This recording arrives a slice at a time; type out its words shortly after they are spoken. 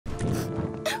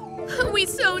We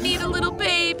so need a little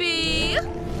baby.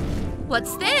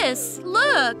 What's this?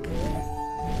 Look.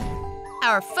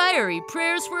 Our fiery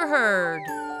prayers were heard.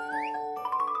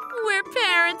 We're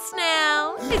parents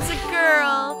now. It's a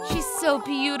girl. She's so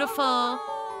beautiful.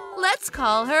 Let's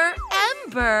call her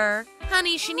Ember.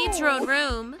 Honey, she needs her own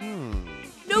room.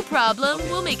 No problem.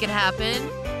 We'll make it happen.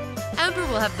 Ember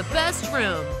will have the best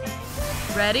room.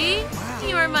 Ready?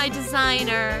 You are my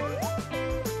designer.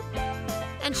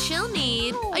 And she'll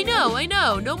need… I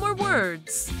know. No more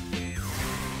words.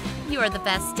 You are the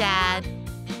best dad.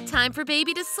 Time for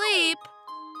baby to sleep.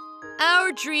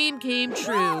 Our dream came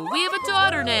true. We have a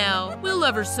daughter now. We'll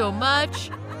love her so much.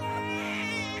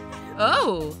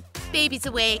 Oh. Baby's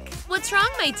awake. What's wrong,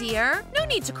 my dear? No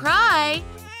need to cry.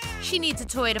 She needs a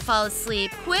toy to fall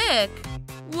asleep. Quick.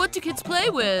 What do kids play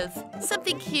with?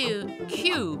 Something cute.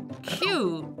 Cute.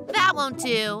 That won't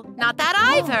do. Not that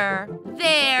either.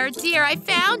 There, dear, I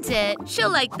found it. She'll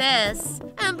like this.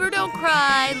 Ember, don't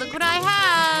cry. Look what I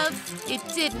have. It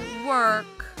didn't work.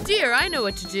 Dear, I know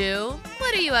what to do.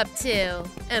 What are you up to?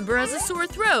 Ember has a sore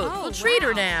throat. We'll treat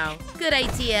her now. Good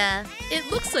idea.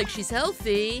 It looks like she's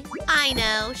healthy. I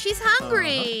know. She's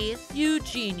hungry. You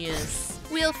genius.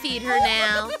 We'll feed her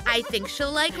now. I think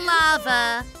she'll like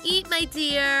lava. Eat, my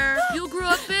dear. You'll grow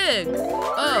up big.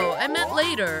 Oh, I meant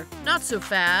later. Not so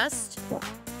fast.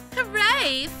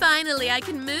 Hooray! Finally, I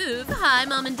can move. Hi,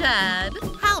 Mom and Dad.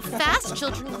 How fast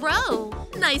children grow.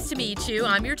 Nice to meet you.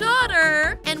 I'm your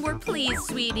daughter. And we're pleased,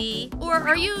 sweetie. Or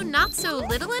are you not so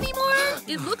little anymore?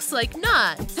 It looks like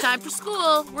not. Time for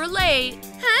school. We're late.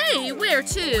 Hey, where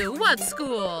to? What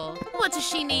school? What does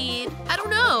she need? I don't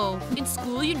know. In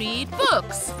school, you need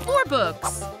books. 4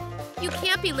 books. You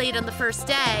can't be late on the first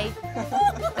day.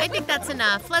 I think that's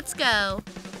enough. Let's go.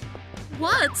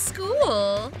 What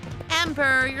school?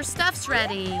 Ember, your stuff's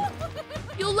ready.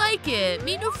 You'll like it.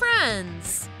 Meet new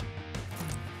friends.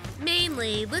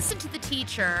 Mainly, listen to the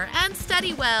teacher and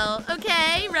study well.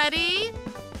 Okay, ready?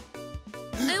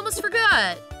 I almost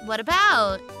forgot. What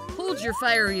about? Hold your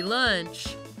fiery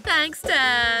lunch. Thanks,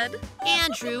 Dad.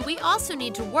 Andrew, we also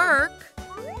need to work.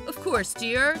 Of course,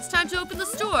 dear. It's time to open the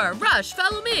store. Rush,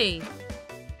 follow me.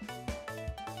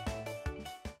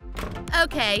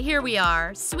 Okay, here we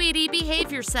are. Sweetie,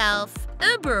 behave yourself.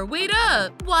 Ember, wait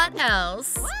up! What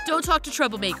else? Don't talk to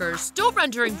troublemakers. Don't run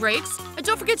during breaks. And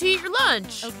don't forget to eat your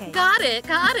lunch. Okay. Got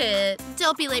it.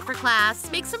 Don't be late for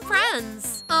class. Make some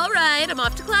friends. All right, I'm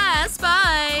off to class.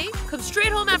 Bye. Come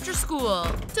straight home after school.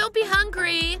 Don't be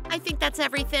hungry. I think that's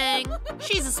everything.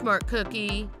 She's a smart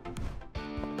cookie.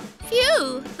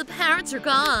 Phew! The parents are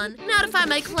gone. Now to find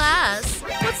my class.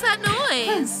 What's that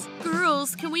noise?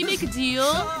 Girls, can we make a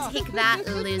deal? Take that,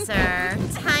 loser.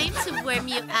 Time to warm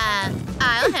you up.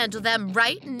 I'll handle them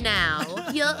right now.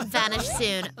 You'll vanish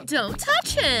soon. Don't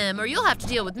touch him, or you'll have to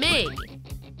deal with me.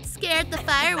 Scared the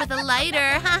fire with a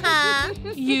lighter, haha.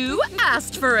 You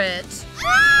asked for it.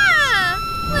 Ah!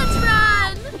 Let's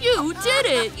run! You did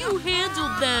it! You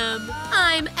handled them!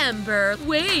 I'm Ember.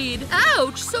 Wade.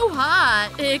 Ouch, so hot.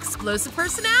 Explosive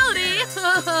personality.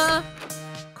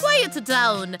 Quiet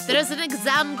down. There's an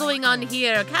exam going on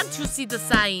here. Can't you see the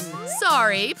sign?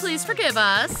 Sorry, please forgive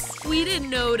us. We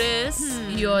didn't notice.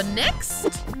 You're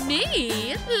next?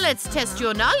 Me? Let's test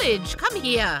your knowledge. Come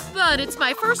here. But it's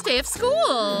my first day of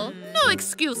school. No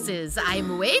excuses.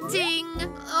 I'm waiting.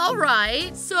 All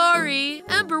right. Sorry.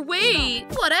 Ember, wait.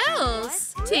 What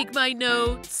else? Take my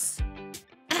notes.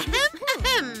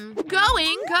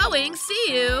 Going. See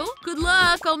you. Good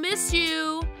luck. I'll miss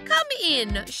you. Come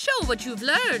in. Show what you've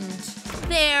learned.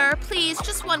 There, please.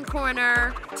 Just one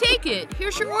corner. Take it.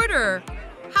 Here's your order.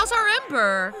 How's our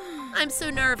Ember? I'm so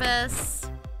nervous.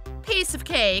 Piece of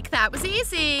cake. That was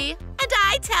easy. And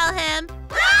I tell him,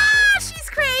 ah, she's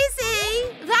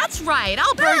crazy. That's right.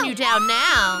 I'll burn you down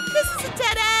now. This is a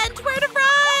dead end. Where to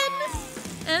run?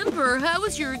 Ember, how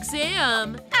was your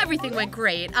exam? Everything went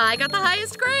great. I got the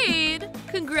highest grade.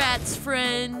 Congrats,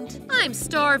 friend. I'm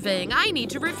starving. I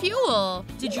need to refuel.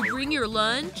 Did you bring your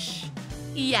lunch?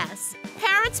 Yes.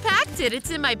 Parents packed it. It's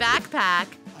in my backpack.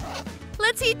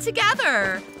 Let's eat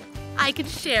together. I can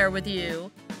share with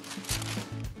you.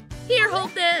 Here,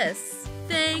 hold this.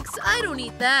 Thanks. I don't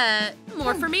eat that.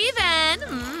 More for me,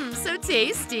 then. So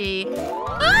tasty.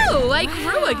 Oh, I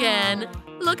grew again.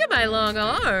 Look at my long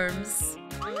arms.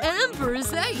 Ember,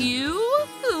 is that you?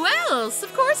 Who else?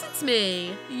 Of course it's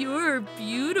me. You're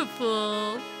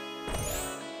beautiful.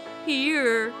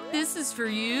 Here, this is for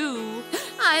you.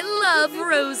 I love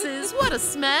roses. What a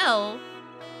smell.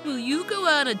 Will you go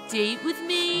on a date with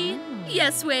me?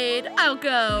 Yes, Wade, I'll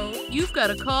go. You've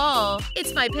got a call.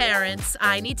 It's my parents.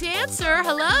 I need to answer.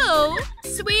 Hello?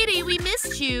 Sweetie, we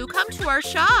missed you. Come to our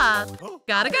shop.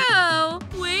 Gotta go.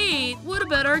 Wait, what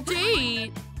about our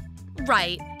date?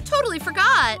 Right. Totally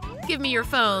forgot. Give me your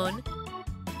phone.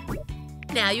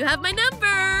 Now you have my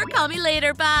number. Call me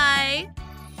later. Bye.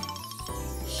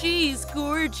 She's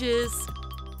gorgeous.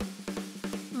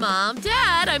 Mom,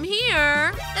 Dad, I'm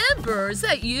here. Ember, is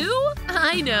that you?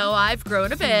 I know, I've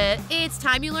grown a bit. It's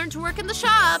time you learn to work in the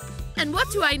shop. And what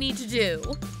do I need to do?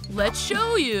 Let's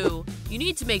show you. You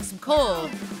need to make some coal.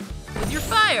 With your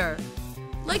fire.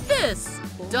 Like this.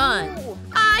 Done.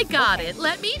 I got it.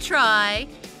 Let me try.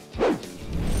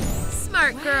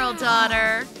 Smart girl,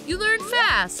 daughter. You learn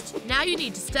fast. Now you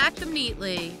need to stack them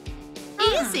neatly.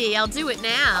 Easy, I'll do it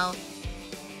now.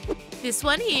 This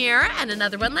one here, and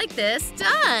another one like this.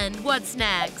 Done! What's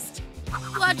next?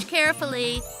 Watch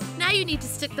carefully. Now you need to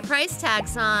stick the price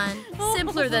tags on.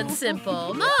 Simpler than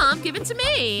simple. Mom, give it to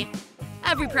me.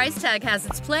 Every price tag has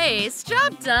its place.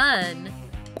 Job done.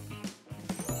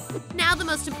 Now the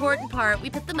most important part, we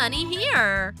put the money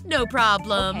here. No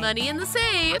problem. Okay. Money in the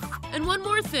safe. And one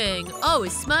more thing,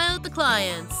 always smile at the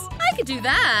clients. I could do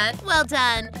that. Well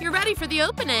done. You're ready for the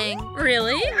opening.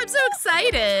 Really? I'm so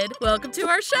excited. Welcome to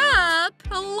our shop.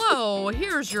 Hello,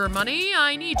 here's your money.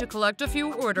 I need to collect a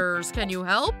few orders. Can you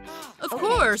help? Of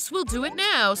course, we'll do it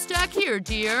now. Stack here,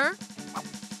 dear.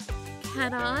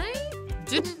 Can I?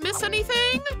 Didn't miss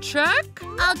anything? Check.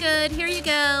 All good. Here you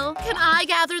go. Can I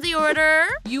gather the order?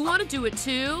 You want to do it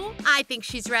too? I think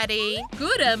she's ready.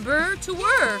 Good, Ember. To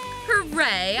work.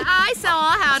 Hooray. I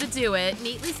saw how to do it.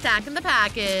 Neatly stacking the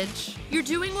package. You're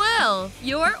doing well.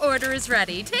 Your order is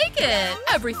ready. Take it.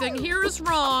 Everything here is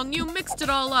wrong. You mixed it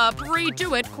all up.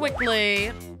 Redo it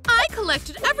quickly. I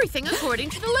collected everything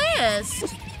according to the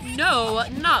list. No,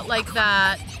 not like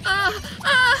that.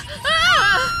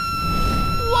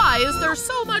 Why is there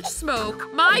so much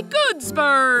smoke? My goods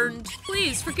burned!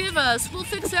 Please forgive us. We'll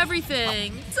fix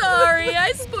everything. Sorry,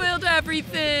 I spoiled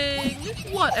everything.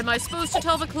 What am I supposed to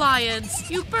tell the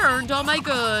clients? You burned all my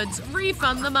goods.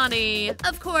 Refund the money.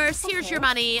 Of course, here's your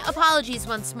money. Apologies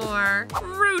once more.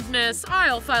 Rudeness.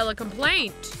 I'll file a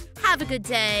complaint. Have a good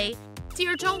day.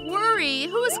 Dear, don't worry.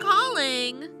 Who is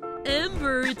calling?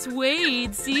 Ember, it's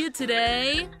Wade. See you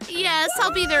today? Yes,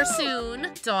 I'll be there soon.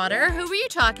 Daughter, who were you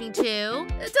talking to?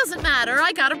 It doesn't matter,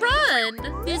 I gotta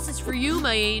run. This is for you,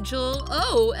 my angel.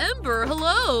 Oh, Ember,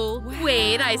 hello. Wow.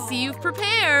 Wade, I see you've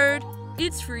prepared.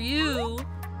 It's for you.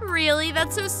 Really?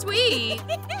 That's so sweet.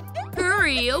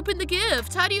 Hurry, open the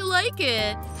gift. How do you like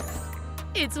it?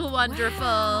 It's wonderful.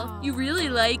 Wow. You really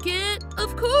like it?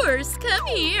 Of course. Come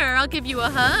here. I'll give you a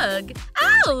hug.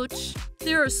 Ouch!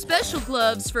 There are special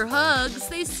gloves for hugs.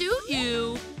 They suit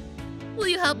you. Will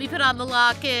you help me put on the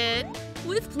locket?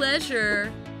 With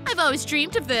pleasure. I've always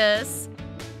dreamed of this.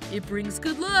 It brings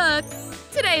good luck.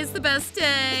 Today is the best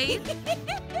day.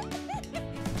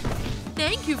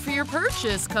 Thank you for your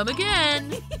purchase. Come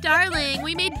again. Darling,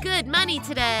 we made good money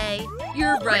today.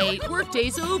 You're right.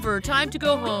 Workday's over. Time to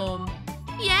go home.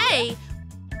 Yay!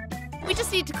 We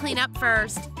just need to clean up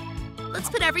first. Let's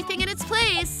put everything in its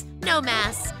place. No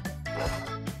mess.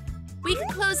 We can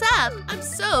close up. I'm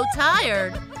so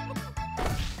tired.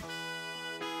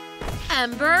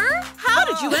 Ember? How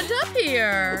did you end up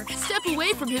here? Step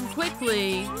away from him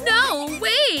quickly. No,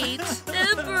 wait!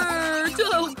 Ember,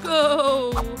 don't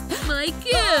go! My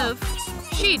gift!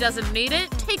 She doesn't need it.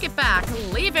 Take it back.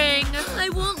 Leaving. I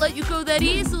won't let you go that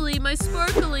easily, my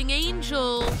sparkling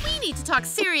angel. We need to talk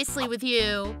seriously with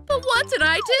you. But what did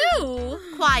I do?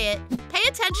 Quiet. Pay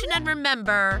attention and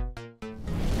remember.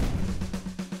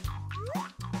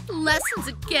 Lessons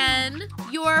again.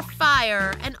 You're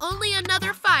fire, and only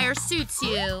another fire suits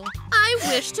you. I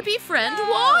wish to befriend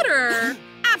water.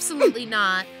 Absolutely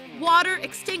not. Water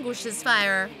extinguishes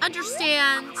fire.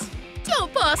 Understand?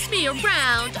 Don't boss me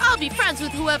around. I'll be friends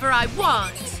with whoever I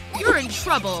want. You're in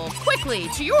trouble. Quickly,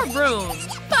 to your room.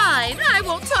 Fine, I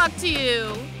won't talk to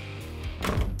you.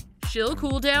 She'll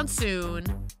cool down soon.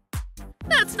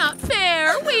 That's not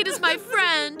fair. Wade is my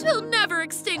friend. He'll never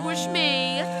extinguish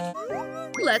me.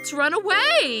 Let's run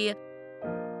away.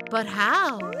 But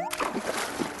how?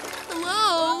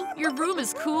 Hello? Your room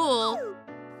is cool.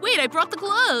 Wait, I brought the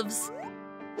gloves.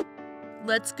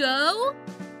 Let's go?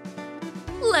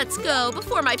 Let's go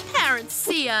before my parents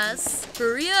see us.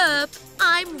 Hurry up.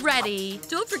 I'm ready.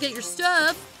 Don't forget your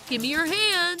stuff. Give me your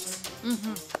hand.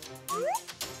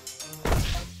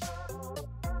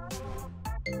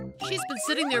 She's been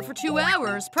sitting there for 2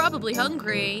 hours, probably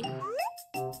hungry.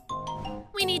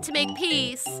 We need to make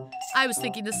peace. I was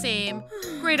thinking the same.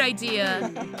 Great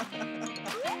idea.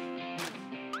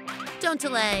 Don't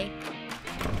delay.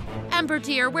 Ember,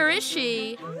 dear, where is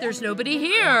she? There's nobody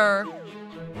here.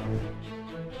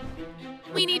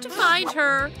 We need to find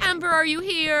her. Ember, are you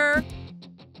here?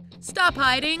 Stop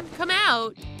hiding. Come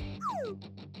out.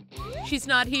 She's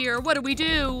not here. What do we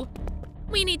do?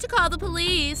 We need to call the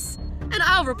police. And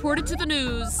I'll report it to the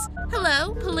news.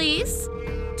 Hello, police?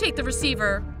 Take the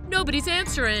receiver. Nobody's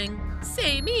answering.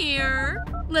 Same here.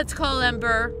 Let's call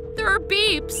Ember. There are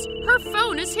beeps. Her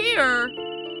phone is here.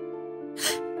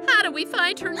 How do we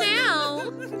find her now?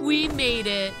 We made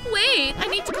it. Wait, I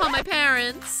need to call my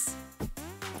parents.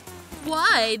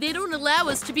 Why? They don't allow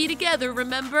us to be together,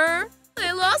 remember?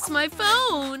 I lost my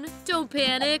phone. Don't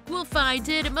panic. We'll find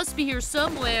it. It must be here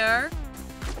somewhere.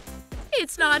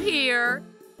 It's not here.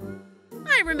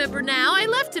 I remember now. I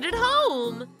left it at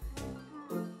home.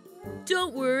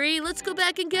 Don't worry. Let's go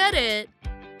back and get it.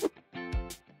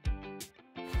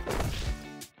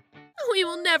 We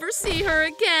will never see her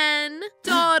again.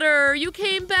 Daughter, you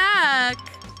came back.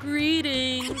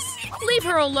 Greetings. Leave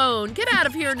her alone. Get out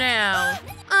of here now.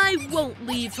 I won't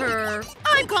leave her.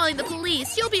 I'm calling the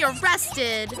police. You'll be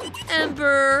arrested.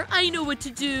 Ember, I know what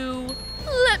to do.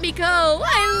 Let me go.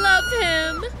 I love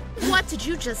him. What did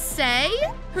you just say?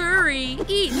 Hurry,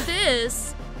 eat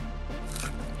this.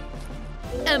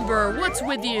 Ember, what's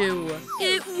with you?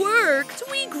 It worked.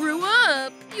 We grew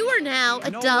up. You are now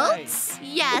adults?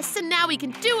 Yes, and now we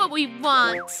can do what we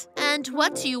want. And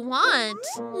what do you want?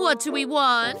 What do we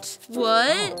want?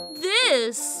 What?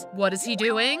 This. What is he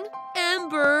doing?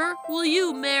 Ember, will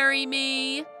you marry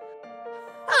me?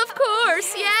 Of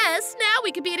course, yes. Now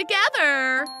we can be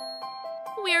together.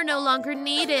 We are no longer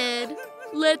needed.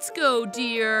 Let's go,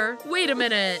 dear. Wait a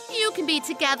minute. You can be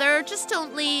together. Just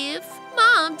don't leave.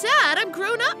 Mom, Dad, I'm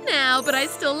grown up now, but I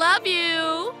still love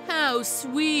you. How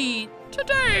sweet.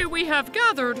 Today we have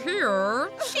gathered here.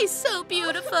 She's so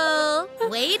beautiful.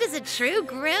 Wade is a true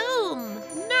groom.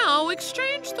 Now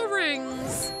exchange the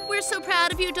rings. We're so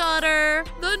proud of you, daughter.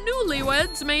 The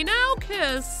newlyweds may now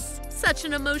kiss. Such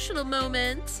an emotional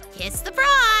moment. Kiss the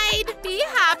bride. Be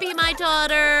happy, my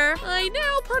daughter. I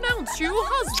now pronounce you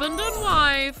husband and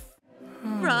wife.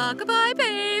 Rock-a-bye,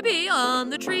 baby, on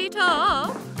the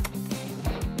treetop.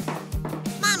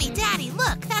 Mommy, Daddy,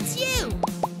 look, that's you.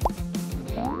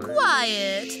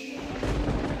 Quiet.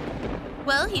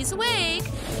 Well, he's awake.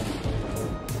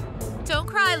 Don't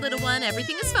cry, little one.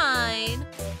 Everything is fine.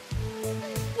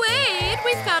 Wait,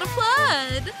 we've got a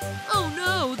flood. Oh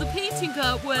no, the painting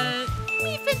got wet.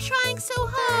 We've been trying so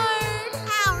hard.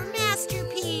 Our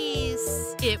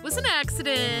masterpiece. It was an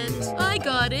accident. I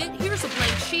got it. Here's a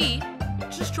blank sheet.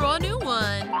 Just draw a new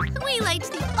one. We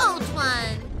liked the old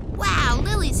one. Wow,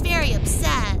 Lily's very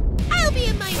upset. I'll be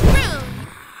in my room.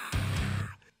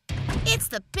 It's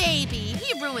the baby.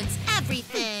 He ruins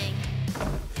everything.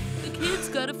 The kids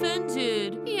got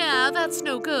offended. Yeah, that's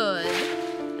no good.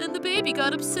 And the baby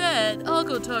got upset. I'll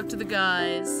go talk to the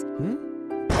guys.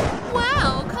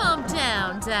 Wow, calm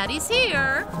down. Daddy's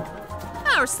here.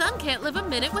 Our son can't live a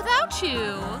minute without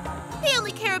you. They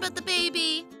only care about the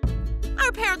baby.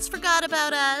 Our parents forgot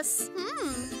about us.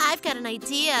 I've got an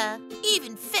idea.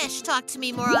 Even fish talk to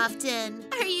me more often.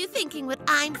 Are you thinking what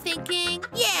I'm thinking?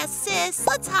 Yeah, sis.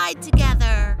 Let's hide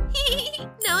together.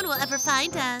 No one will ever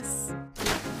find us.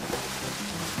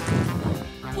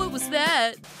 What was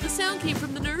that? The sound came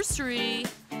from the nursery.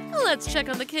 Let's check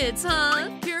on the kids, huh?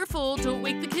 Careful, don't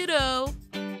wake the kiddo.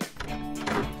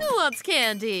 Who wants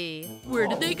candy? Where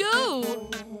did they go?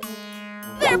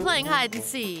 They're playing hide and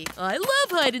seek. I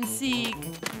love hide and seek.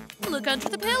 Look under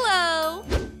the pillow.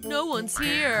 No one's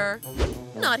here.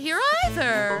 Not here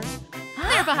either.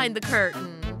 They're behind the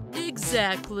curtain.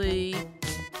 Exactly.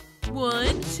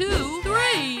 1, 2,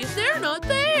 3. They're not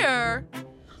there.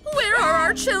 Where are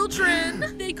our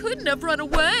children? They couldn't have run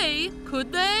away,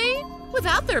 could they?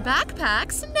 Without their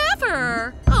backpacks,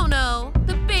 never. Oh no,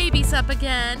 the baby's up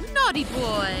again. Naughty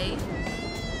boy.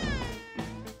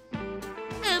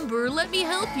 Ember, let me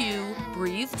help you.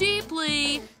 Breathe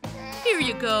deeply. Here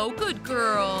you go, good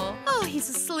girl. Oh, he's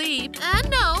asleep. And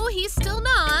no, he's still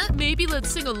not. Maybe let's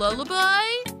sing a lullaby?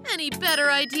 Any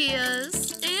better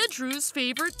ideas? Andrew's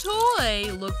favorite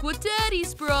toy. Look what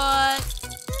Daddy's brought.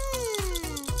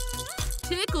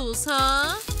 Tickles,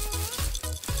 huh?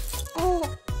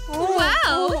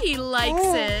 Wow, he likes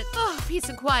it. Oh, peace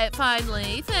and quiet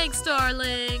finally. Thanks,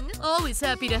 darling. Always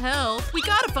happy to help. We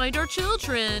gotta find our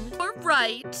children. All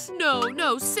right.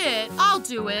 No, sit. I'll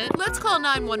do it. Let's call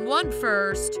 911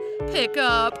 first. Pick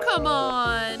up, come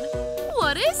on.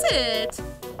 What is it?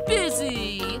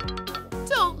 Busy.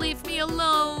 Don't leave me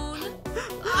alone.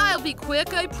 I'll be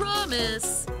quick, I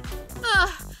promise.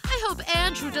 I hope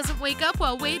Andrew doesn't wake up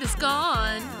while Wade is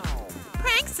gone.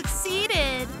 Prank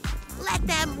succeeded. Let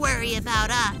them worry about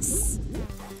us.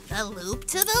 The loop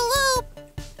to the loop.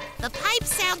 The pipe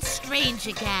sounds strange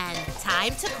again.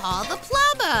 Time to call the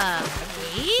plumber.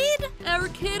 Wade? Our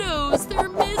kiddos, they're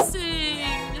missing.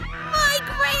 My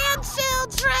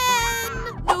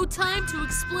grandchildren! No time to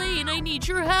explain. I need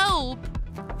your help.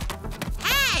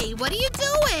 Hey, what are you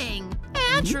doing?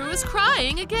 Andrew is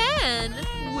crying again.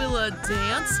 Will a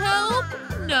dance help?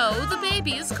 No, the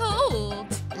baby is cold.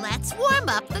 Let's warm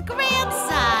up the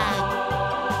grandson.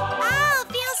 Oh,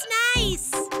 feels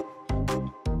nice.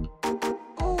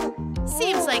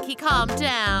 Seems like he calmed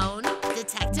down.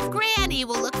 Detective Granny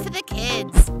will look for the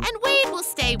kids, and Wade will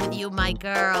stay with you, my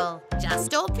girl.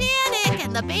 Just don't panic,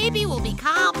 and the baby will be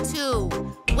calm too.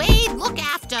 Wade, look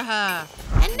after her.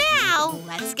 And now,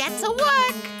 let's get to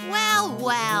work.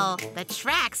 Well, the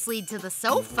tracks lead to the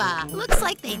sofa. Looks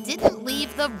like they didn't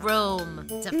leave the room.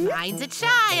 To find a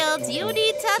child, you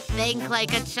need to think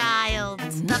like a child.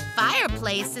 The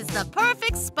fireplace is the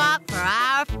perfect spot for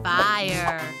our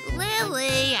fire.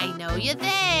 Lily, I know you're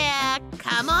there.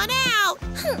 Come on out.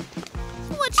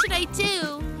 What should I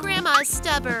do? Grandma is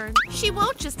stubborn. She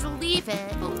won't just leave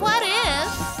it. But what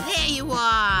if? There you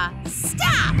are.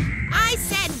 Stop! I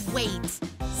said wait.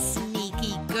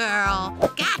 Sneaky girl.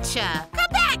 Gotcha.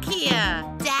 Come back here.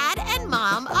 Dad and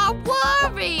Mom are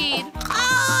worried.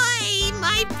 Oy,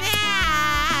 my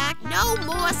back. No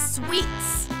more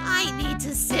sweets. I need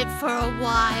to sit for a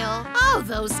while. Oh,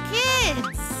 those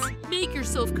kids. Make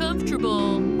yourself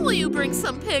comfortable. Will you bring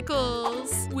some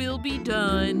pickles? We'll be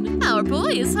done. Our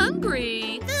boy is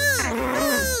hungry.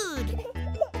 Food.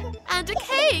 And a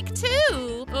cake,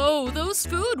 too. Oh, those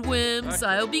food whims.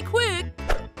 I'll be quick.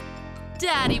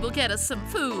 Daddy will get us some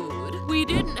food. We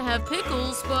didn't have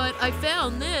pickles, but I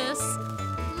found this.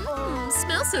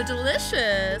 Smells so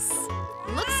delicious.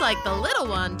 Looks like the little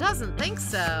one doesn't think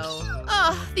so.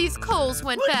 Ugh, these coals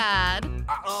went bad.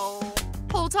 Uh-oh.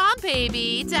 Hold on,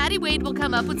 baby. Daddy Wade will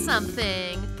come up with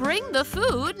something. Bring the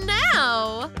food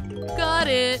now. Got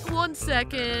it. 1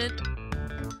 second.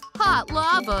 Hot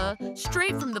lava,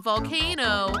 straight from the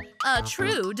volcano. A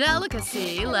true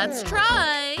delicacy. Let's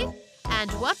try.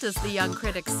 And what does the young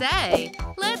critic say?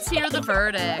 Let's hear the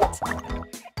verdict.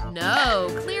 No,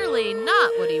 clearly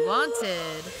not what he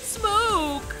wanted.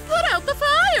 Smoke! Put out the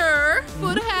fire!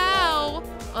 But how?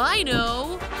 I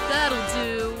know. That'll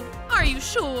do. Are you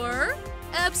sure?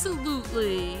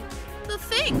 Absolutely. The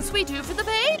things we do for the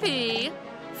baby.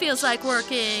 Feels like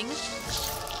working.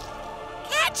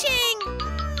 Catching!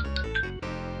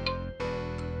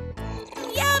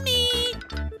 Yummy!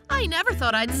 I never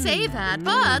thought I'd say that,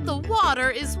 but the water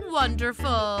is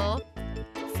wonderful.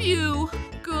 Phew,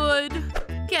 good.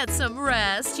 Get some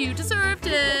rest, you deserved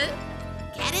it.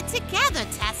 Get it together,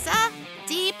 Tessa.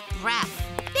 Deep breath.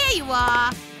 There you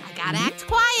are. I gotta act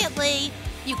quietly.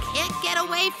 You can't get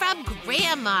away from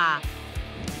Grandma.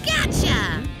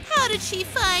 Gotcha! How did she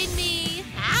find me?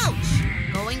 Ouch!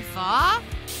 Going far?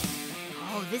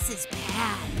 Oh, this is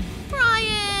bad.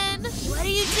 Brian! What are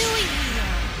you doing here?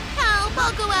 Help,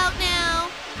 I'll go out now.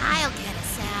 I'll get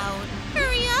us out.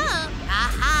 Hurry up.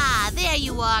 Aha! There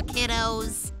you are,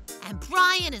 kiddos. And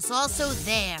Brian is also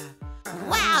there.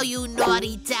 Wow, you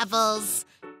naughty devils.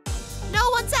 No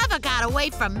one's ever got away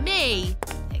from me.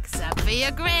 Except for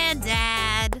your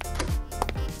granddad.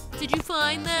 Did you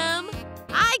find them?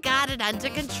 I got it under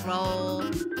control.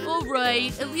 All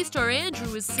right, at least our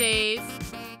Andrew is safe.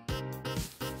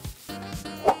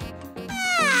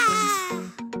 Ah!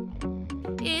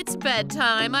 It's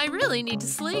bedtime. I really need to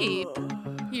sleep.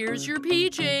 Here's your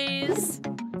PJs.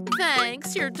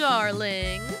 Thanks, you're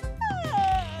darling.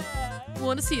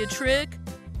 Want to see a trick?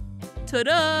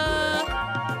 Ta-da!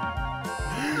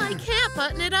 I can't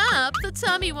button it up. The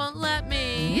tummy won't let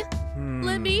me.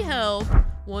 Let me help.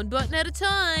 One button at a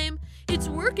time. It's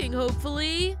working,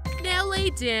 hopefully. Now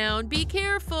lay down. Be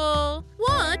careful.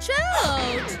 Watch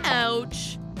out!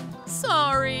 Ouch.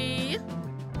 Sorry.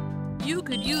 You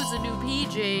could use a new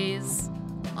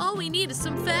PJs. All we need is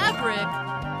some fabric.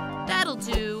 That'll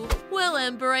do. Well,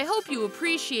 Ember, I hope you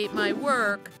appreciate my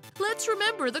work. Let's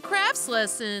remember the crafts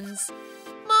lessons.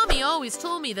 Mommy always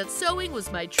told me that sewing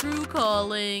was my true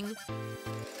calling.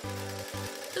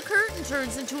 The curtain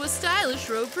turns into a stylish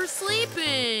robe for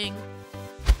sleeping.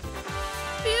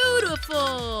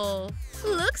 Beautiful!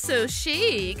 Looks so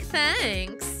chic,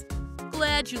 thanks.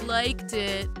 Glad you liked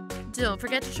it. Don't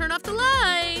forget to turn off the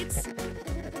lights.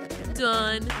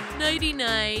 Done.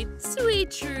 Nighty-night.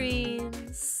 Sweet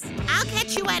dreams. I'll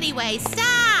catch you anyway.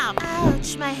 Stop!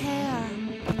 Ouch, my hair.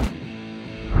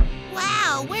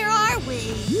 Wow, where are we?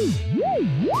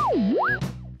 slowly.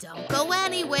 Don't go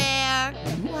anywhere.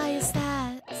 Why is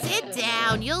that? Sit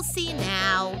down, you'll see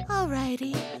now.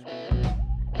 Alrighty.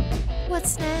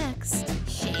 What's next?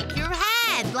 Shake your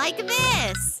head like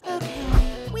this.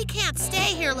 Okay. We can't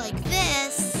stay here like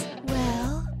this.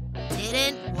 Well,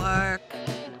 Didn't work.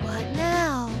 what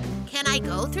now? Can I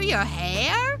go through your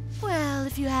hair? Well,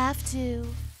 if you have to.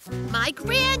 My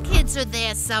grandkids are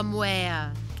there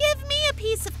somewhere. Give me a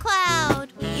piece of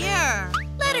cloud. Here.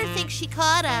 Let her think she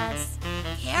caught us.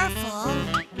 Careful.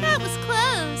 That was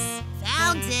close.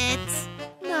 Found it.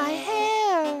 My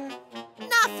hair.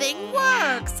 Nothing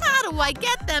works. How do I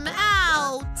get them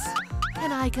out?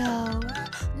 Can I go?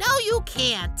 No, you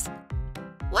can't.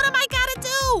 What am I gonna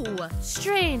do?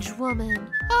 Strange woman.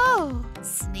 Oh,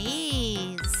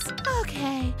 Sneeze.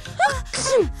 okay.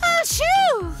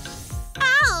 Achoo!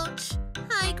 Ouch.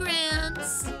 Hi,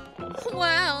 Grants.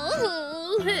 Wow,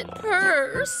 it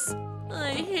hurts.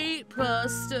 I hate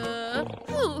pasta.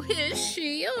 Who is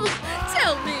she? Oh,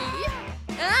 tell me.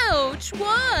 Ouch,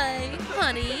 why?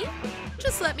 Honey,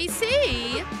 just let me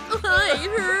see. It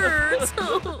hurts.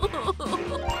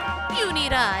 You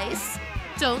need ice.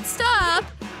 Don't stop.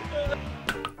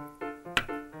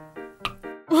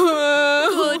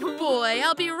 Good boy,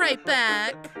 I'll be right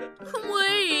back.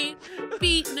 Wait,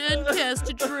 beaten and cast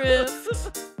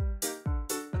adrift.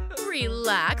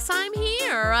 Relax, I'm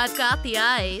here. I've got the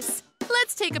ice.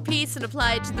 Let's take a piece and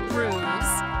apply it to the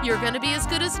bruise. You're gonna be as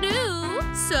good as new.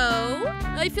 So,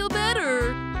 I feel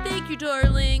better. Thank you,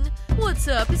 darling. What's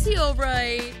up? Is he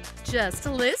alright? Just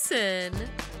listen.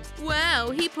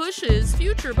 Wow, he pushes.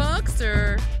 Future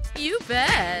boxer. You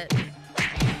bet.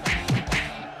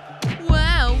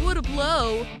 Wow, what a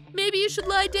blow. Maybe you should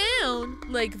lie down.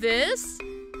 Like this?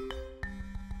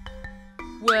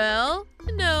 Well,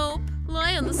 nope.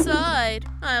 Lie on the side.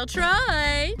 I'll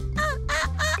try.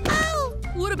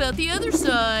 What about the other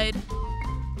side?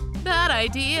 Bad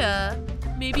idea.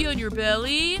 Maybe on your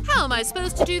belly? How am I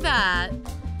supposed to do that?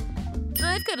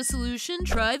 I've got a solution.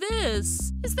 Try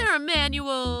this. Is there a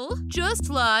manual? Just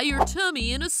lie your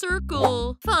tummy in a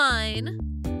circle. Fine.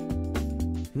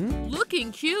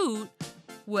 Looking cute.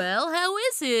 Well, how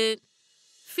is it?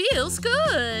 Feels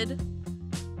good.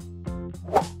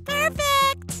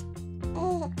 Perfect.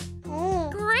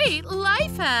 Great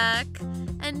life hack.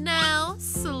 And now,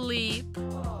 sleep.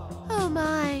 Oh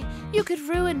my, you could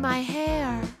ruin my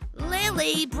hair.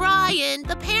 Lily, Brian,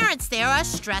 the parents there are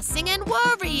stressing and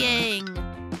worrying.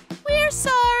 We're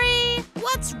sorry.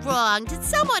 What's wrong? Did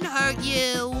someone hurt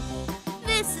you?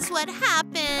 This is what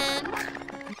happened.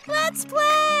 Let's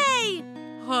play.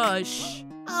 Hush.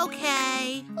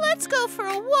 Okay, let's go for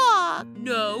a walk.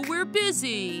 No, we're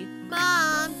busy.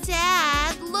 Mom,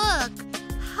 Dad, look.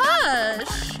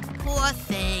 Hush. Poor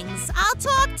things. I'll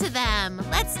talk to them.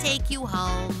 Let's take you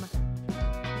home.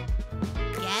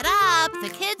 Get up. The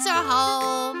kids are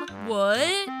home.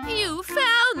 What? You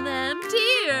found them,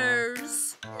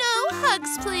 dears. No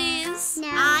hugs, please. No.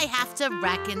 I have to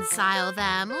reconcile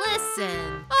them.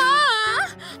 Listen.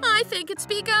 Ah! I think it's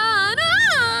begun.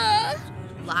 Ah!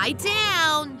 Lie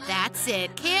down. That's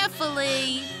it.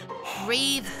 Carefully.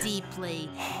 Breathe deeply.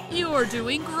 You're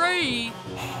doing great.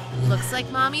 Looks like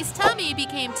Mommy's tummy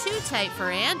became too tight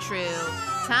for Andrew.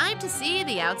 Time to see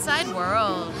the outside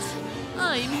world.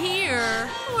 I'm here.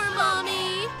 Poor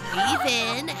Mommy. Breathe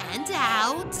in and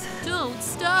out. Don't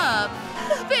stop.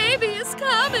 The baby is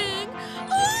coming.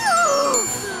 Ooh!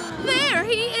 There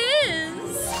he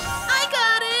is. I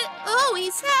got it. Oh,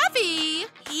 he's heavy.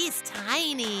 He's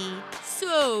tiny.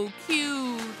 So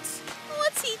cute.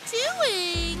 What's he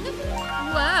doing?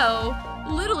 Wow,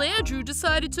 little Andrew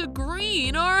decided to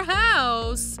green our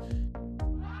house.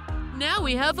 Now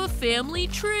we have a family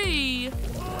tree.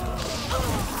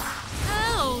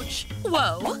 Ouch.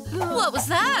 Whoa, what was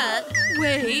that?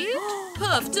 Wait,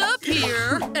 puffed up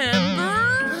here.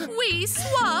 Ember, we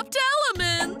swapped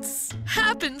elements.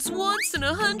 Happens once in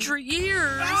 100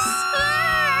 years. What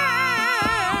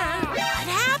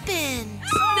happened?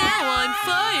 Now I'm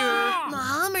fire.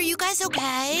 Mom, are you guys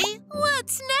okay?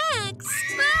 What's next?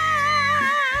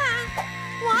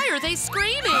 Why are they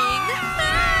screaming?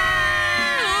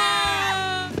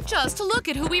 Just look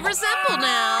at who we resemble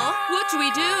now. What do we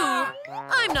do?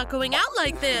 I'm not going out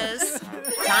like this.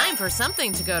 Time for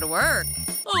something to go to work.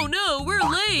 Oh no, we're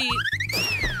late.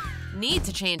 Need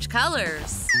to change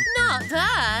colors. Not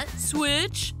that.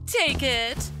 Switch. Take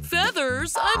it.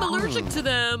 Feathers. I'm allergic to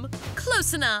them.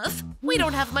 Close enough. We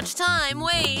don't have much time.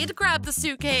 Wade, grab the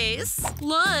suitcase.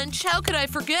 Lunch, how could I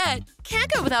forget?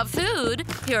 Can't go without food.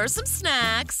 Here are some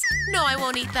snacks. No, I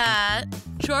won't eat that.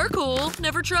 Charcoal,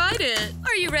 never tried it.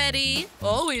 Are you ready?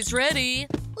 Always ready.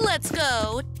 Let's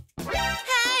go.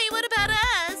 Hey, what about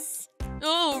us?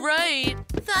 Oh, right.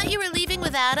 Thought you were leaving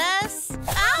without us?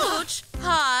 Ouch!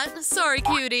 Hot. Sorry,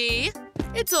 cutie.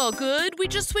 It's all good. We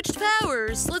just switched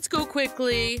powers. Let's go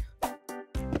quickly.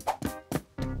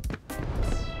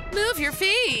 Move your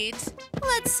feet.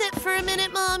 Let's sit for a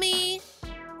minute, Mommy.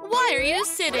 Why are you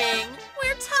sitting?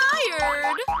 We're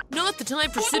tired. Not the time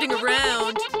for sitting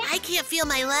around. I can't feel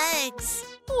my legs.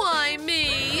 Why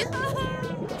me?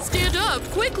 Stand up,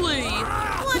 quickly.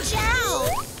 Watch out!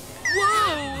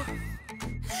 Whoa.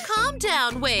 Calm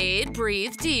down, Wade.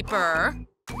 Breathe deeper.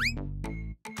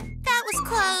 That was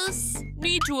close.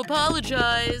 Need to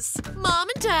apologize. Mom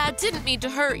and Dad didn't mean to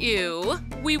hurt you.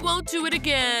 We won't do it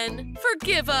again.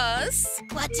 Forgive us.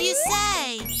 What do you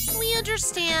say? We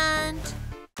understand.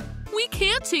 We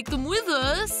can't take them with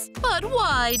us. But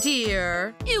why,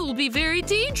 dear? It will be very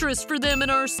dangerous for them in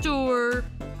our store.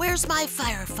 Where's my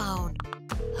fire phone?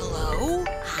 Hello?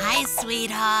 Hi,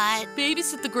 sweetheart.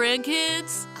 Babysit the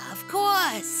grandkids? Of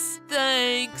course.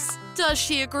 Thanks. Does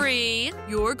she agree?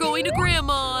 You're going to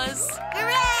Grandma's.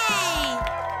 Hooray!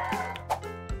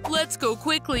 Let's go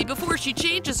quickly before she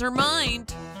changes her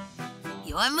mind.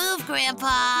 Your move,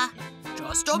 Grandpa.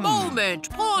 Just a moment.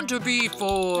 Pawn to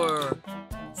B4.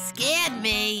 Scared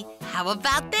me. How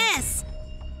about this?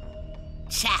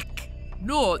 Check.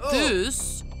 Not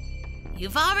this.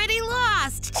 You've already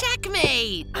lost.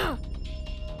 Checkmate.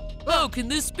 How can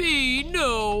this be?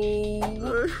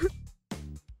 No.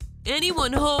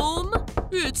 Anyone home?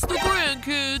 It's the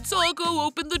grandkids. I'll go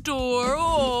open the door.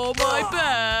 Oh, my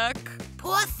back.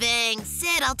 Poor thing.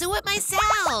 Sit, I'll do it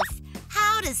myself.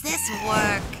 How does this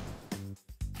work?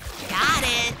 Got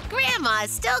it.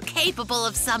 Grandma's still capable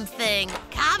of something.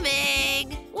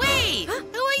 Coming. Wait,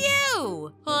 who are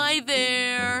you? Hi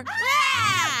there.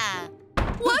 Ah!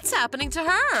 What's happening to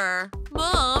her?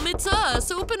 Mom, it's us.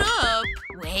 Open up.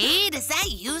 Wait, is that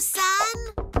you, son?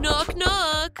 Knock,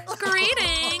 knock.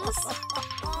 Greetings.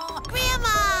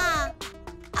 Grandma!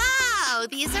 Oh,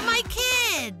 these are my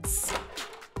kids.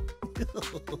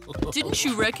 Didn't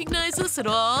you recognize us at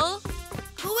all?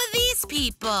 Who are these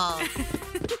people?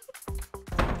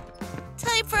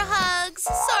 Time for hugs.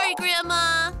 Sorry,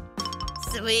 Grandma.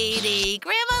 Sweetie,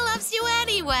 Grandma loves you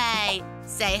anyway.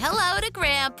 Say hello to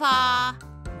Grandpa.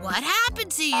 What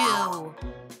happened to you?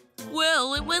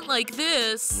 Well, it went like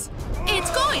this.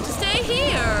 It's going to stay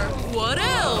here. What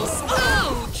else?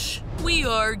 Ouch! We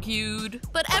argued,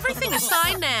 but everything is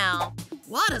fine now.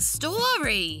 What a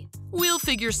story. We'll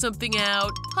figure something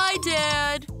out. Hi,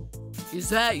 Dad. Is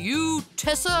that you,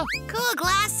 Tessa? Cool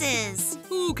glasses.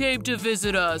 Who came to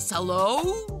visit us?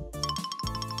 Hello?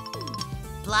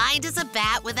 Blind as a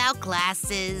bat without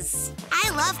glasses. I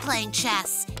love playing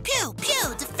chess. Pew,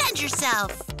 pew, defend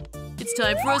yourself. It's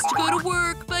time for us to go to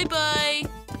work. Bye-bye.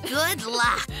 Good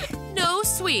luck. No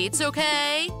sweets,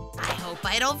 okay? I hope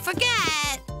I don't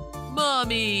forget.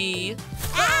 Mommy.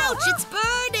 Ouch, it's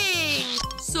burning.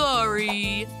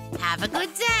 Sorry. Have a good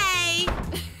day.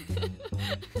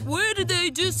 Where did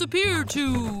they disappear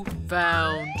to?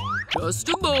 Found. Just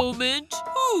a moment.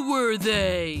 Who were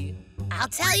they? I'll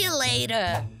tell you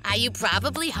later. Are you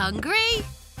probably hungry?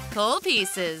 Cold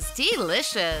pieces.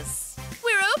 Delicious.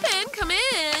 We're open. Come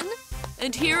in.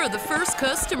 And here are the first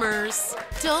customers.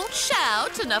 Don't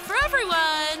shout. Enough for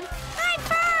everyone. I'm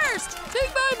first.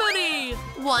 Take my money.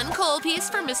 One coal piece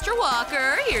for Mr.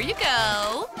 Walker. Here you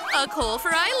go. A coal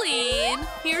for Eileen.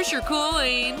 Here's your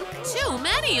coin. Too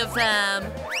many of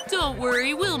them. Don't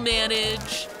worry, we'll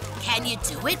manage. Can you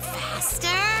do it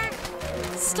faster?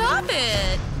 Stop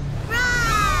it.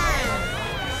 Run!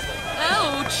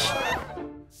 Ouch.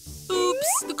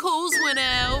 Oops, the coals went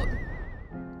out.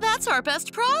 That's our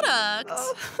best product.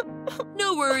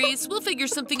 No worries, we'll figure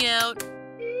something out.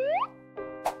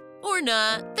 Or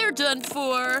not, they're done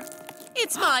for.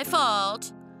 It's my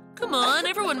fault. Come on,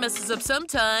 everyone messes up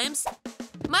sometimes.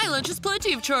 My lunch has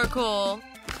plenty of charcoal.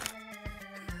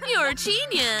 You're a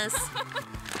genius.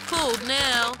 Cold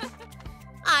now.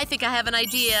 I think I have an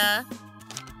idea.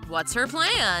 What's her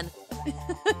plan?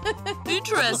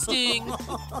 Interesting.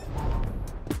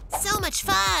 So much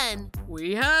fun.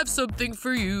 We have something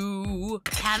for you.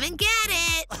 Come and get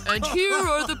it. And here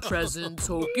are the presents.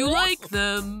 Hope you like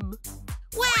them.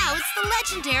 Wow, it's the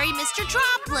legendary Mr.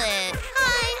 Droplet.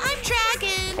 Hi, I'm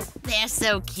Dragon. They're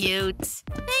so cute.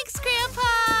 Thanks,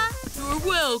 Grandpa. You're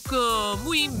welcome.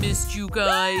 We missed you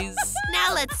guys.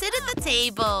 Now let's sit at the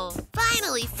table.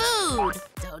 Finally, food.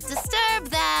 Don't disturb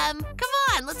them. Come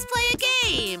on, let's play a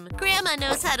game. Grandma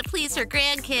knows how to please her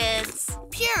grandkids.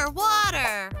 Pure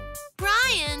water.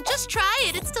 Brian, just try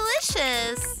it. It's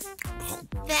delicious.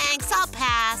 Thanks, I'll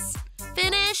pass.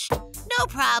 Finished? No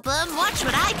problem. Watch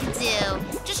what I can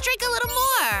do. Just drink a little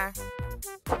more.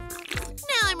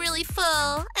 Now I'm really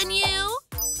full. And you?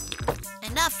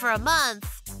 Enough for a month.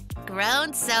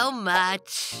 Grown so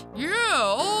much. Yeah,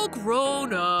 all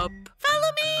grown up.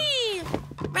 Follow me!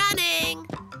 Running.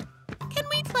 Can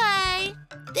we play?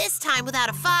 This time without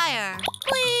a fire.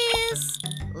 Please.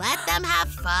 Let them have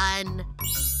fun.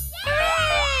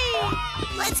 Hooray!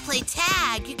 Let's play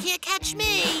tag. You can't catch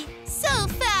me. So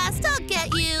fast, I'll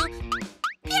get you.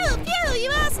 Pew, pew,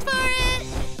 you asked for it.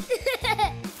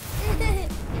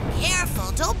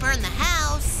 Careful, don't burn the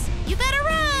house. You better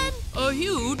run. A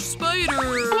huge spider.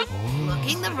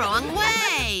 Looking the wrong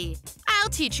way. I'll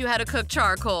teach you how to cook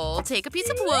charcoal. Take a piece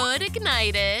of wood,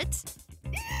 ignite it.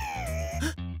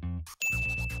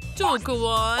 Don't go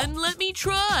on. Let me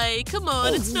try. Come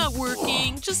on, it's not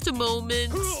working. Just a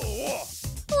moment.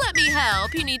 Let me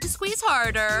help. You need to squeeze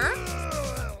harder.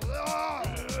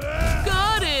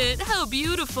 Got it. How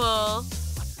beautiful.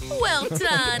 Well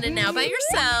done. And now by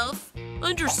yourself.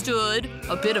 Understood.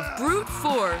 A bit of brute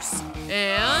force.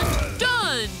 And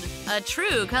done. A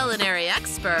true culinary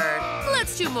expert.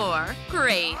 Let's do more.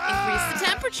 Great. Increase the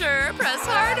temperature. Press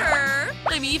harder.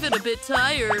 I'm even a bit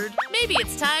tired. Maybe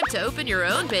it's time to open your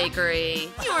own bakery.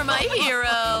 You're my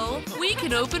hero. We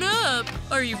can open up.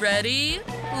 Are you ready?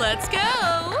 Let's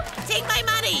go. Take my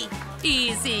money.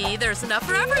 Easy. There's enough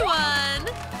for everyone.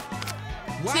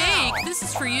 Wow. Take. This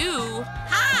is for you.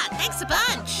 Ha! Thanks a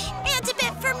bunch. And a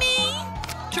bit for me.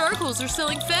 Charcoals are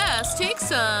selling fast. Take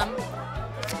some.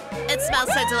 It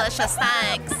smells so delicious,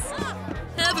 thanks.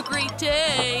 Have a great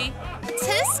day. 2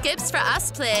 skips for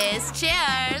us, please.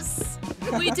 Cheers.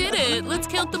 We did it. Let's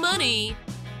count the money.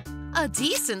 A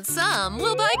decent sum.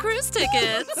 We'll buy cruise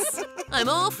tickets. I'm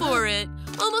all for it.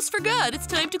 Almost forgot. It's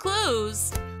time to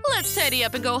close. Let's tidy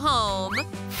up and go home.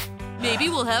 Maybe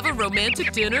we'll have a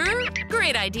romantic dinner?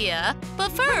 Great idea.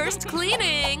 But first,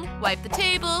 cleaning. Wipe the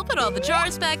table, put all the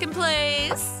jars back in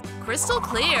place. Crystal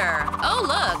clear. Oh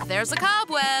look, there's a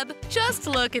cobweb. Just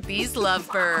look at these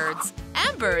lovebirds.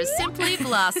 Ember is simply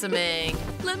blossoming.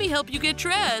 Let me help you get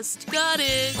dressed. Got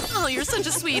it. Oh, you're such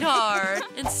a sweetheart.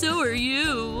 And so are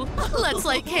you. Let's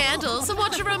light candles and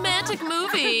watch a romantic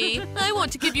movie. I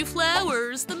want to give you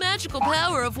flowers, the magical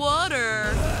power of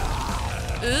water.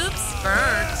 Oops,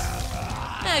 burnt.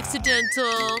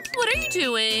 Accidental. What are you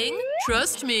doing?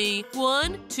 Trust me.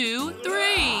 1, 2, 3.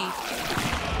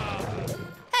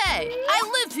 Hey,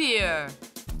 I live here!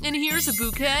 And here's a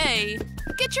bouquet.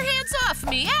 Get your hands off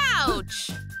me! Ouch!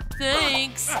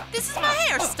 Thanks. This is my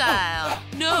hairstyle.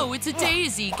 No, it's a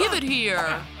daisy. Give it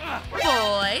here.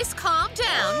 Boys, calm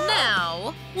down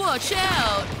now. Watch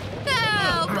out.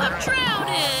 Help! I'm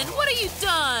drowning! What have you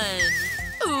done?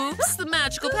 Oops, the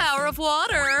magical power of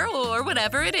water, or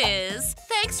whatever it is.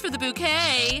 Thanks for the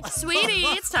bouquet. Sweetie,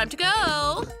 it's time to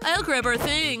go. I'll grab our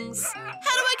things. How do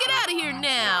I get out of here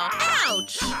now?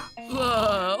 Ouch!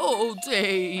 Old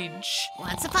age.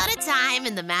 Once upon a time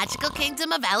in the magical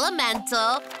kingdom of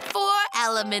Elemental, 4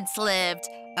 elements lived.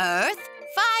 Earth,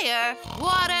 fire,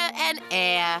 water, and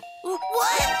air.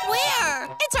 What? Where?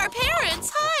 It's our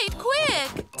parents. Hide,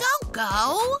 quick. Don't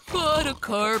go. Caught a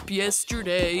carp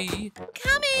yesterday.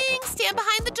 Coming. Stand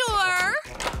behind the door.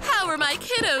 How are my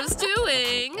kiddos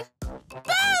doing?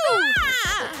 Boo!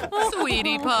 Ah!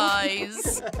 Sweetie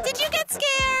pies. Did you get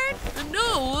scared?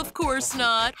 No, of course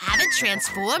not. Haven't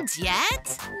transformed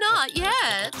yet? Not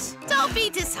yet. Don't be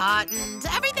disheartened.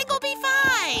 Everything will be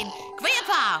fine.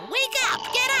 Grandpa, wake up.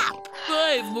 Get up.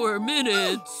 5 more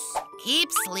minutes.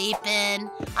 Keep sleeping.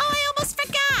 Oh, I almost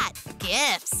forgot.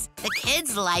 Gifts. The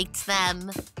kids liked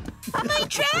them. My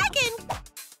dragon.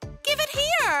 Give it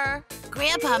here.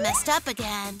 Grandpa messed up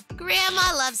again.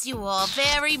 Grandma loves you all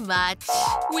very much.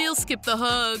 We'll skip the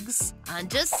hugs.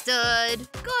 Understood.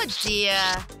 Good, dear.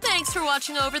 Thanks for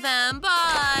watching over them.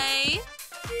 Bye.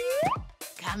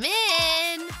 Come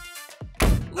in.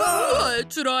 What?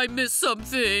 Did I miss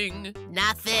something?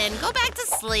 Nothing. Go back to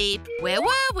sleep. Where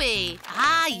were we?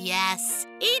 Ah, yes.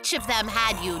 Each of them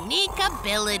had unique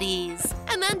abilities.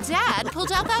 And then Dad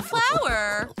pulled out that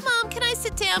flower. Mom, can I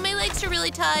sit down? My legs are really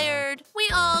tired. We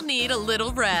all need a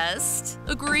little rest.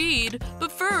 Agreed.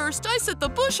 But first, I set the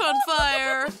bush on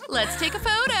fire. Let's take a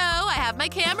photo. I have my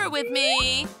camera with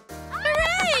me.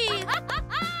 Hooray!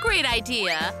 Great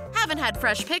idea. Haven't had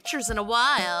fresh pictures in a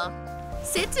while.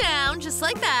 Sit down, just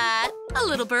like that. A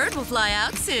little bird will fly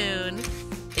out soon.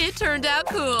 It turned out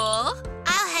cool.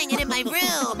 I'll hang it in my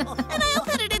room. And I'll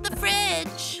put it in the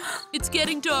fridge. It's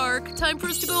getting dark. Time for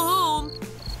us to go home.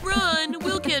 Run,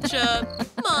 we'll catch up.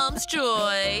 Mom's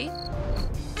joy.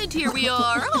 And here we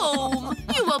are, home.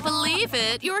 You won't believe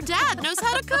it. Your dad knows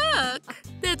how to cook.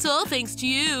 That's all thanks to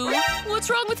you. What's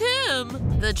wrong with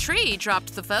him? The tree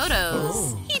dropped the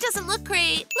photos. He doesn't look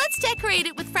great. Let's decorate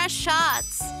it with fresh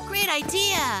shots. Great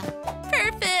idea.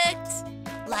 Perfect.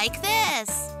 Like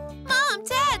this. Mom,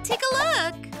 Dad, take a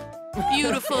look.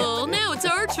 Beautiful. Now it's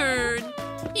our turn.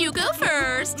 You go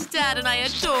first. Dad and I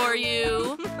adore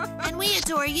you. And we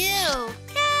adore you.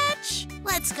 Catch.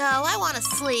 Let's go. I want to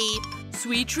sleep.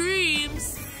 Sweet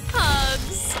dreams.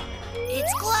 Hugs.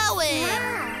 It's glowing.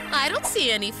 I don't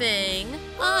see anything.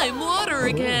 I'm water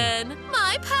again.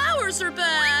 My powers are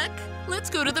back. Let's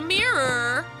go to the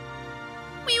mirror.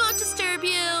 We won't disturb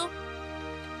you.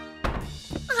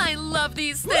 I love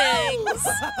these things.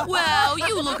 Wow,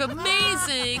 you look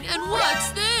amazing. And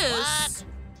what's this? What?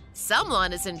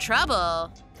 Someone is in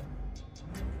trouble.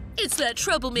 It's that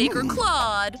troublemaker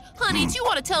Claude. Honey, do you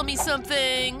want to tell me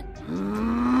something?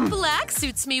 Black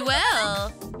suits me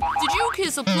well. Did you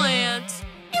kiss a plant?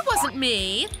 It wasn't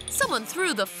me. Someone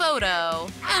threw the photo.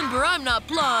 Ember, I'm not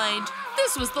blind.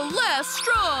 This was the last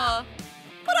straw.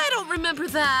 But I don't remember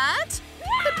that.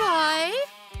 Goodbye.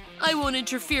 I won't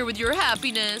interfere with your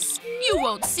happiness. You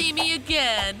won't see me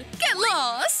again. Get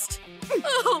lost!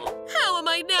 Oh, how am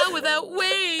I now without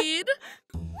Wade?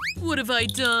 What have I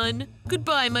done?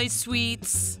 Goodbye, my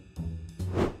sweets.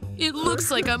 It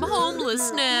looks like I'm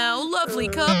homeless now. Lovely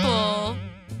couple.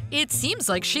 It seems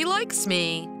like she likes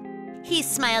me. He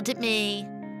smiled at me.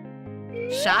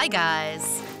 Shy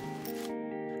guys.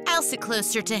 I'll sit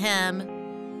closer to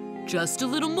him. Just a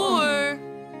little more.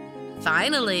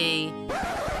 Finally.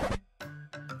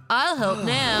 I'll help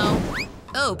now.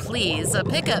 Oh, please, a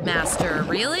pickup master,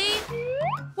 really?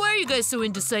 Why are you guys so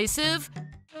indecisive?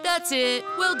 That's it.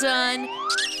 Well done.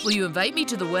 Will you invite me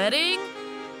to the wedding?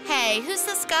 Hey, who's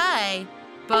this guy?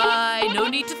 Bye. No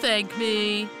need to thank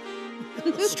me.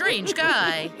 Strange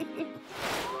guy.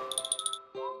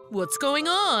 What's going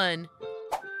on?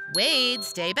 Wade,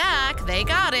 stay back. They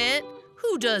got it.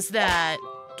 Who does that?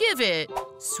 Give it.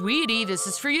 Sweetie, this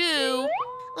is for you.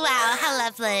 Wow, how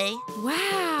lovely.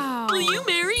 Wow. Will you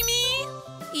marry me?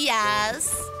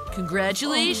 Yes.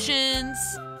 Congratulations.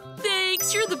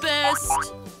 Thanks, you're the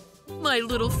best. My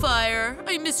little fire,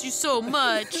 I miss you so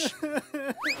much.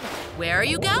 Where are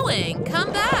you going?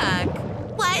 Come back.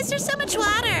 Why is there so much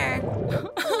water?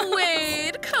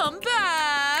 Wade, come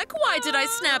back. Why did I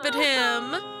snap at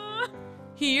him?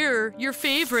 Here, your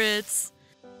favorites.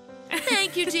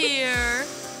 Thank you, dear.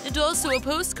 And also a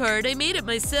postcard. I made it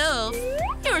myself.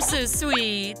 You're so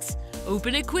sweet.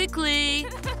 Open it quickly.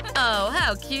 Oh,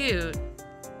 how cute.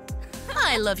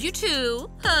 I love you too.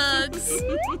 Hugs.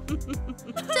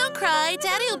 Don't cry.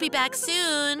 Daddy will be back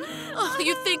soon. Oh,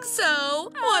 you think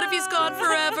so? What if he's gone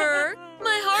forever?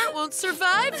 My heart won't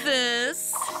survive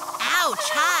this. Ouch,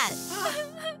 hot.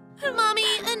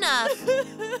 Mommy, enough.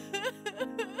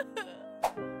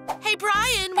 Hey,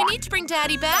 Brian, we need to bring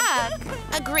Daddy back.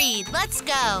 Agreed. Let's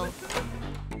go.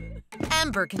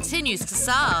 Ember continues to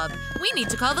sob. We need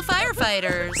to call the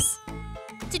firefighters.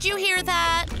 Did you hear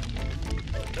that?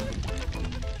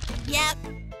 Yep.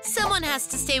 Someone has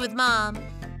to stay with Mom.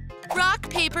 Rock,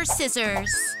 paper,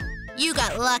 scissors. You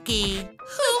got lucky.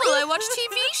 Who will I watch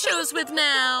TV shows with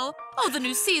now? Oh, the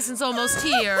new season's almost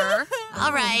here.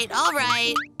 All right, all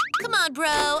right. Come on, bro.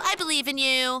 I believe in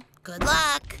you. Good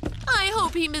luck. I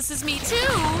hope he misses me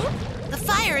too. The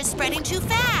fire is spreading too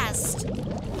fast.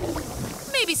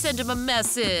 Maybe send him a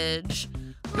message.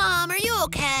 Mom, are you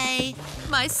okay?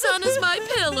 My son is my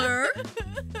pillar.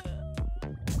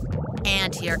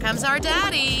 And here comes our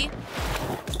daddy.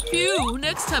 Phew,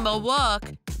 next time I'll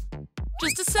walk.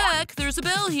 Just a sec, there's a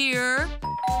bell here.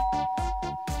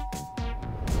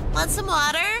 Want some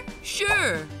water?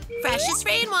 Sure. Freshest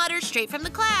rainwater straight from the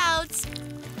clouds.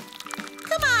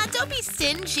 Come on, don't be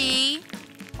stingy.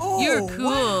 Oh, you're cool.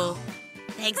 Wow.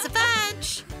 Thanks a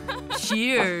bunch.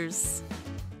 Cheers.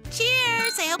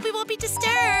 Cheers. I hope we won't be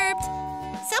disturbed.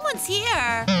 Someone's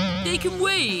here. They can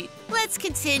wait. Let's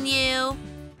continue.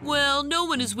 Well, no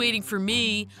one is waiting for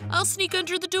me. I'll sneak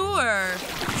under the door.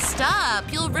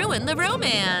 Stop. You'll ruin the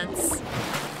romance.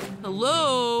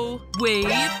 Hello? Wade?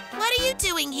 What are you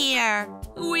doing here?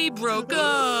 We broke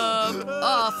up.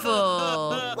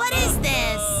 Awful. What is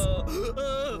this?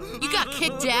 You got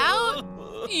kicked out?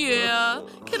 Yeah.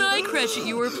 Can I crash at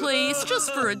your place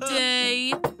just for a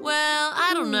day? Well,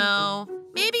 I don't know.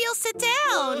 Maybe you'll sit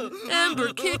down.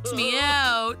 Ember kicked me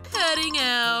out. Heading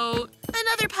out.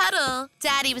 Another puddle.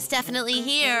 Daddy was definitely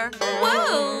here.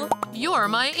 Whoa! You're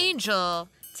my angel.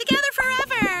 Together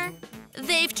forever.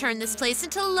 They've turned this place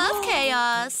into love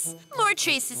chaos. More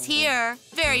traces here.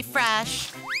 Very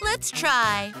fresh. Let's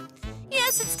try.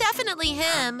 Yes, it's definitely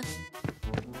him.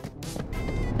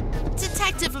 Detective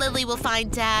Detective Lily will find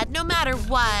Dad no matter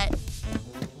what.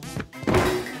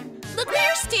 Look where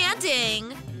you're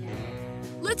standing.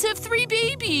 Let's have 3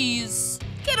 babies.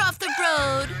 Get off the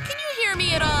road. Can you hear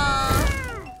me at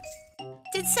all?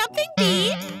 Did something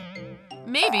beep?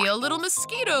 Maybe a little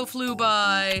mosquito flew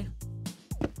by.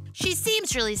 She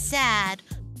seems really sad.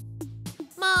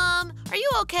 Mom, are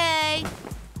you okay?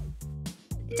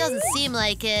 It doesn't seem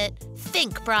like it.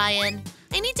 Think, Brian.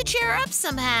 I need to cheer her up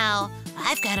somehow.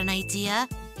 I've got an idea.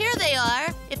 Here they are.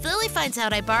 If Lily finds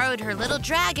out I borrowed her little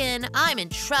dragon, I'm in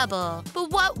trouble. But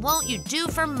what won't you do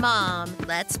for Mom?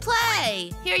 Let's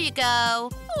play. Here you go.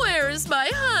 Where is my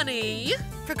honey?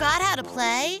 Forgot how to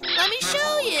play? Let me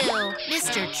show you.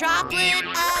 Mr. Droplet,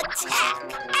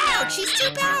 attack! Ouch, he's too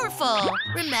powerful.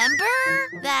 Remember?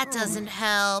 That doesn't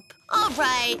help. All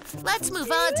right, let's move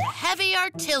on to heavy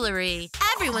artillery.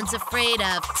 Everyone's afraid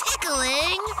of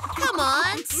tickling. Come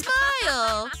on,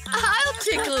 smile. I'll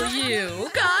tickle you.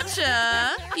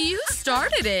 Gotcha. You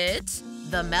started it.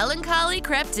 The melancholy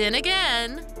crept in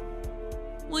again.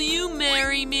 Will you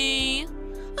marry me?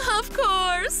 Of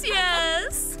course,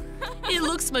 yes. It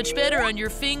looks much better on your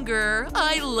finger.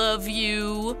 I love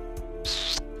you.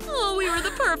 Oh, we were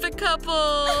the perfect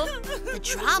couple. The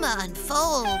drama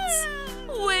unfolds.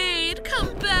 Wade,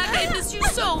 come back. I miss you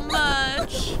so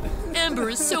much. Ember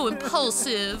is so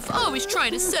impulsive, always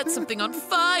trying to set something on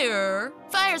fire.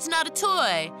 Fire's not a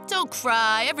toy. Don't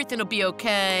cry. Everything will be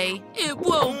okay. It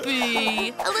won't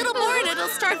be. A little more and it'll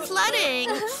start flooding.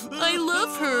 I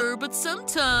love her, but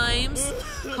sometimes…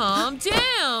 Calm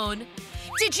down.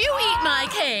 Did you eat my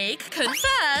cake?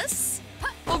 Confess.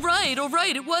 All right,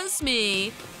 it was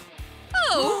me.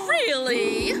 Oh,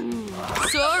 really?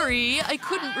 Sorry, I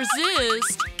couldn't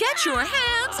resist. Get your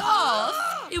hands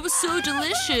off! It was so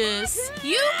delicious.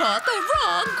 You bought the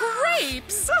wrong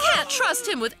grapes! Can't trust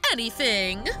him with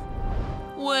anything.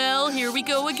 Well, here we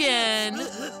go again.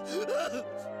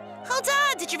 Hold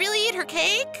on, did you really eat her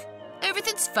cake?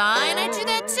 Everything's fine, I do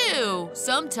that too.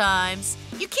 Sometimes.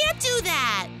 You can't do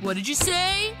that! What did you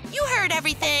say? You heard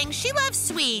everything. She loves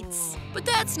sweets. But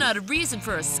that's not a reason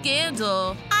for a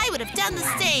scandal. I would have done the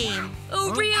same.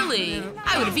 Oh, really?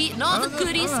 I would have eaten all the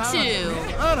goodies too.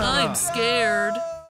 I'm scared.